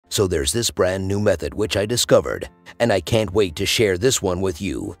So there's this brand new method which I discovered, and I can't wait to share this one with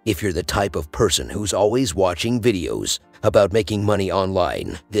you. If you're the type of person who's always watching videos about making money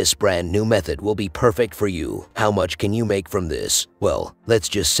online, this brand new method will be perfect for you. How much can you make from this? Well, let's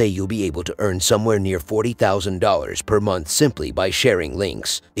just say you'll be able to earn somewhere near $40,000 per month simply by sharing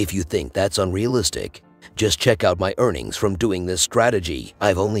links. If you think that's unrealistic, just check out my earnings from doing this strategy.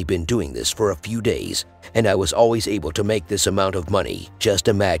 I've only been doing this for a few days, and I was always able to make this amount of money. Just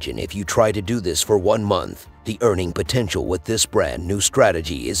imagine if you try to do this for 1 month. The earning potential with this brand new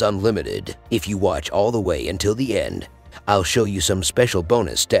strategy is unlimited. If you watch all the way until the end, I'll show you some special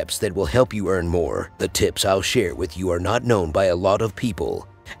bonus steps that will help you earn more. The tips I'll share with you are not known by a lot of people,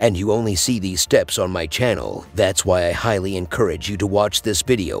 and you only see these steps on my channel. That's why I highly encourage you to watch this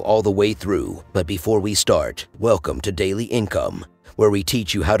video all the way through. But before we start, welcome to Daily Income, where we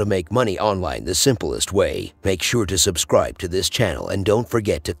teach you how to make money online the simplest way. Make sure to subscribe to this channel and don't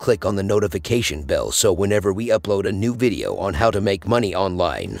forget to click on the notification bell so whenever we upload a new video on how to make money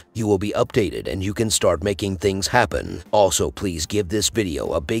online, you will be updated and you can start making things happen. Also, please give this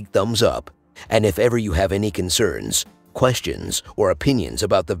video a big thumbs up. And if ever you have any concerns, questions, or opinions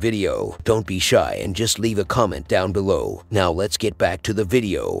about the video, don't be shy and just leave a comment down below. Now let's get back to the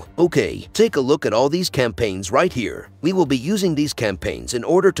video. Okay, take a look at all these campaigns right here. We will be using these campaigns in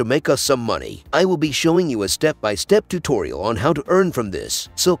order to make us some money. I will be showing you a step-by-step tutorial on how to earn from this.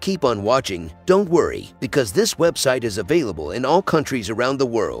 So keep on watching. Don't worry, because this website is available in all countries around the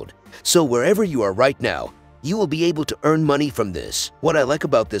world. So wherever you are right now, you will be able to earn money from this. What I like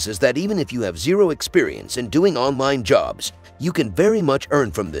about this is that even if you have zero experience in doing online jobs, you can very much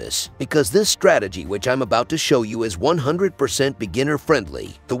earn from this, because this strategy which I'm about to show you is 100% beginner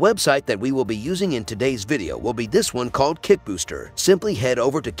friendly. The website that we will be using in today's video will be this one called Kickbooster. Simply head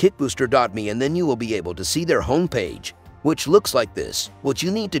over to kickbooster.me and then you will be able to see their homepage, which looks like this. What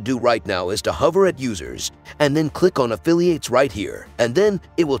you need to do right now is to hover at users and then click on affiliates right here. And then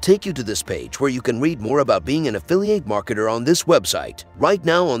it will take you to this page where you can read more about being an affiliate marketer on this website. Right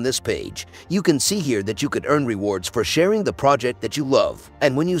now on this page, you can see here that you could earn rewards for sharing the project that you love.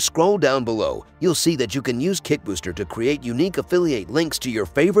 And when you scroll down below, you'll see that you can use Kickbooster to create unique affiliate links to your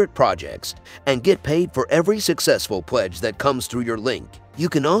favorite projects and get paid for every successful pledge that comes through your link. You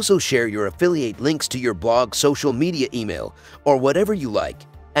can also share your affiliate links to your blog, social media, email, or whatever you like,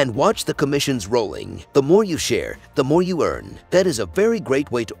 and watch the commissions rolling. The more you share, the more you earn. That is a very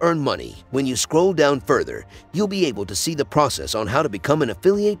great way to earn money. When you scroll down further, you'll be able to see the process on how to become an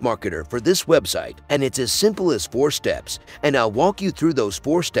affiliate marketer for this website, and it's as simple as 4 steps, and I'll walk you through those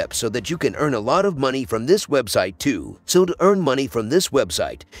 4 steps so that you can earn a lot of money from this website too. So to earn money from this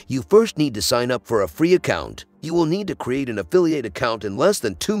website, you first need to sign up for a free account. You will need to create an affiliate account in less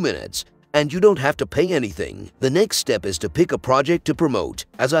than 2 minutes, and you don't have to pay anything. The next step is to pick a project to promote.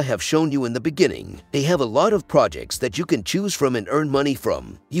 As I have shown you in the beginning, they have a lot of projects that you can choose from and earn money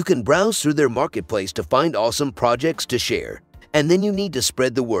from. You can browse through their marketplace to find awesome projects to share. And then you need to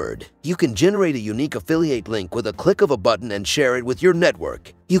spread the word. You can generate a unique affiliate link with a click of a button and share it with your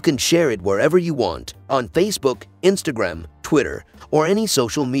network. You can share it wherever you want, on Facebook, Instagram, Twitter, or any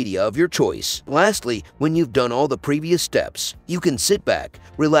social media of your choice. Lastly, when you've done all the previous steps, you can sit back,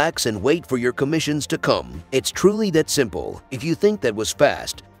 relax, and wait for your commissions to come. It's truly that simple. If you think that was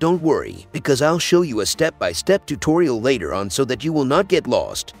fast, don't worry, because I'll show you a step-by-step tutorial later on so that you will not get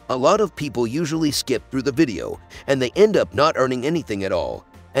lost. A lot of people usually skip through the video, and they end up not earning anything at all.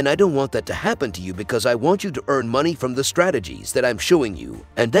 And I don't want that to happen to you, because I want you to earn money from the strategies that I'm showing you.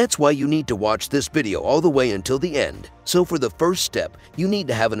 And that's why you need to watch this video all the way until the end. So for the first step, you need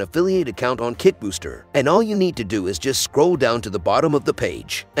to have an affiliate account on Kickbooster. And all you need to do is just scroll down to the bottom of the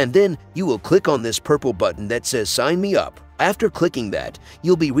page. And then you will click on this purple button that says Sign Me Up. After clicking that,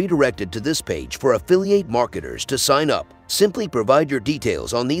 you'll be redirected to this page for affiliate marketers to sign up. Simply provide your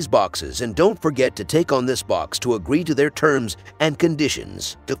details on these boxes and don't forget to take on this box to agree to their terms and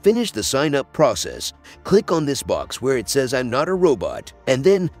conditions. To finish the sign-up process, click on this box where it says I'm not a robot, and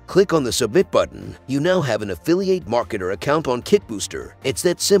then click on the Submit button. You now have an affiliate marketer account on Kickbooster. It's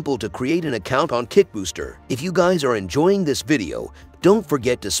that simple to create an account on Kickbooster. If you guys are enjoying this video, don't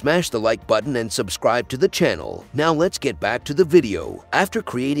forget to smash the like button and subscribe to the channel. Now let's get back to the video. After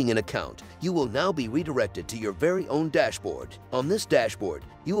creating an account, you will now be redirected to your very own dashboard. On this dashboard,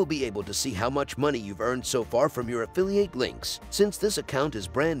 you will be able to see how much money you've earned so far from your affiliate links. Since this account is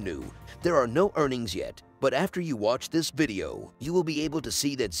brand new, there are no earnings yet. But after you watch this video, you will be able to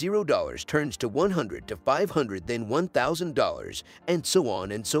see that $0 turns to $100 to $500, then $1,000, and so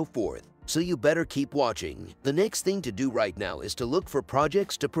on and so forth. so you better keep watching. The next thing to do right now is to look for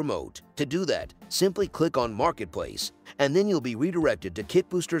projects to promote. To do that, simply click on Marketplace, and then you'll be redirected to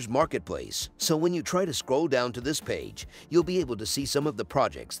Kitbooster's Marketplace. So when you try to scroll down to this page, you'll be able to see some of the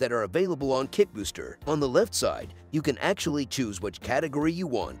projects that are available on Kitbooster. On the left side, you can actually choose which category you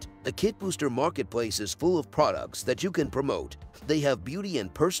want. The Kitbooster Marketplace is full of products that you can promote. They have beauty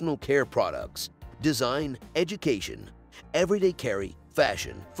and personal care products, design, education, everyday carry,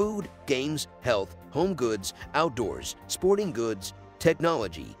 fashion, food, games, health, home goods, outdoors, sporting goods,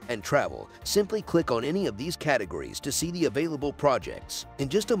 technology, and travel. Simply click on any of these categories to see the available projects. In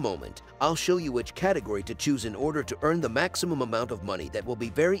just a moment, I'll show you which category to choose in order to earn the maximum amount of money. That will be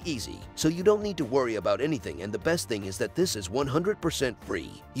very easy, so you don't need to worry about anything, and the best thing is that this is 100%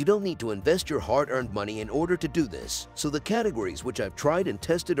 free. You don't need to invest your hard-earned money in order to do this. So the categories which I've tried and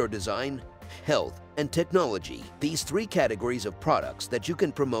tested are design, health, and technology. These three categories of products that you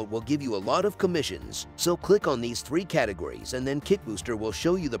can promote will give you a lot of commissions. So click on these three categories, and then Kitbooster will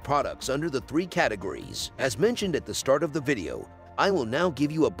show you the products under the three categories. As mentioned at the start of the video, I will now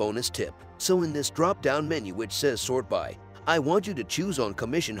give you a bonus tip. So in this drop-down menu which says Sort By, I want you to choose on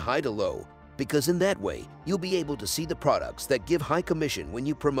Commission High to Low, because in that way, you'll be able to see the products that give high commission when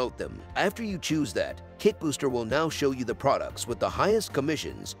you promote them. After you choose that, Kitbooster will now show you the products with the highest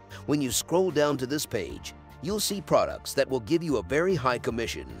commissions. When you scroll down to this page, you'll see products that will give you a very high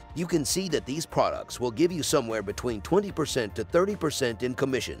commission. You can see that these products will give you somewhere between 20% to 30% in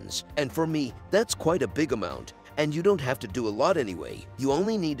commissions. And for me, that's quite a big amount. And you don't have to do a lot anyway. You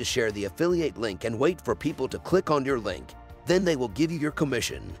only need to share the affiliate link and wait for people to click on your link. Then they will give you your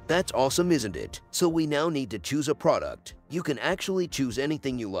commission. That's awesome, isn't it? So we now need to choose a product. You can actually choose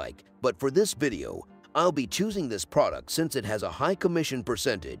anything you like, but for this video, I'll be choosing this product since it has a high commission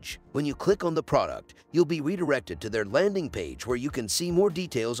percentage. When you click on the product, you'll be redirected to their landing page where you can see more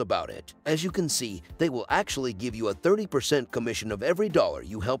details about it. As you can see, they will actually give you a 30% commission of every dollar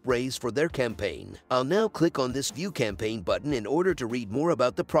you help raise for their campaign. I'll now click on this View Campaign button in order to read more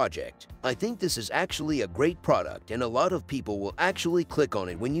about the project. I think this is actually a great product, and a lot of people will actually click on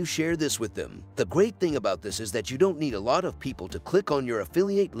it when you share this with them. The great thing about this is that you don't need a lot of people to click on your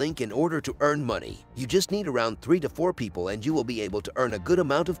affiliate link in order to earn money. You just need around 3 to 4 people and you will be able to earn a good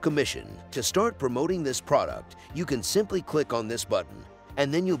amount of commission. To start promoting this product, you can simply click on this button,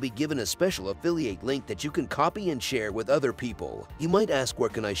 and then you'll be given a special affiliate link that you can copy and share with other people. You might ask, where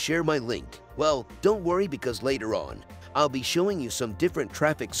can I share my link? Well, don't worry, because later on, I'll be showing you some different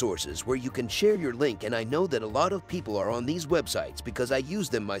traffic sources where you can share your link, and I know that a lot of people are on these websites because I use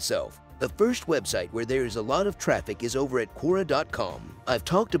them myself. The first website where there is a lot of traffic is over at Quora.com. I've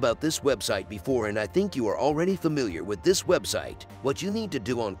talked about this website before, and I think you are already familiar with this website. What you need to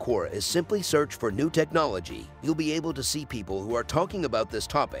do on Quora is simply search for new technology. You'll be able to see people who are talking about this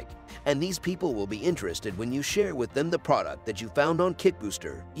topic, and these people will be interested when you share with them the product that you found on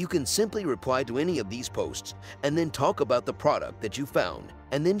Kitbooster. You can simply reply to any of these posts and then talk about the product that you found,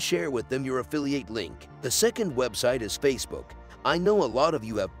 and then share with them your affiliate link. The second website is Facebook. I know a lot of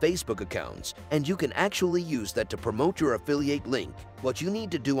you have Facebook accounts, and you can actually use that to promote your affiliate link. What you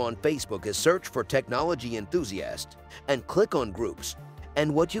need to do on Facebook is search for Technology Enthusiast and click on Groups.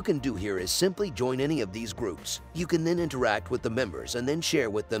 And what you can do here is simply join any of these groups. You can then interact with the members and then share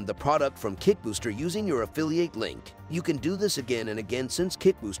with them the product from Kitbooster using your affiliate link. You can do this again and again since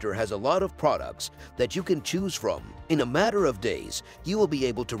Kitbooster has a lot of products that you can choose from. In a matter of days, you will be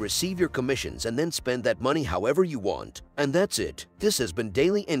able to receive your commissions and then spend that money however you want. And that's it. This has been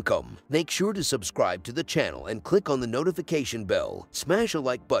Daily Income. Make sure to subscribe to the channel and click on the notification bell. Smash a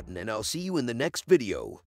like button, and I'll see you in the next video.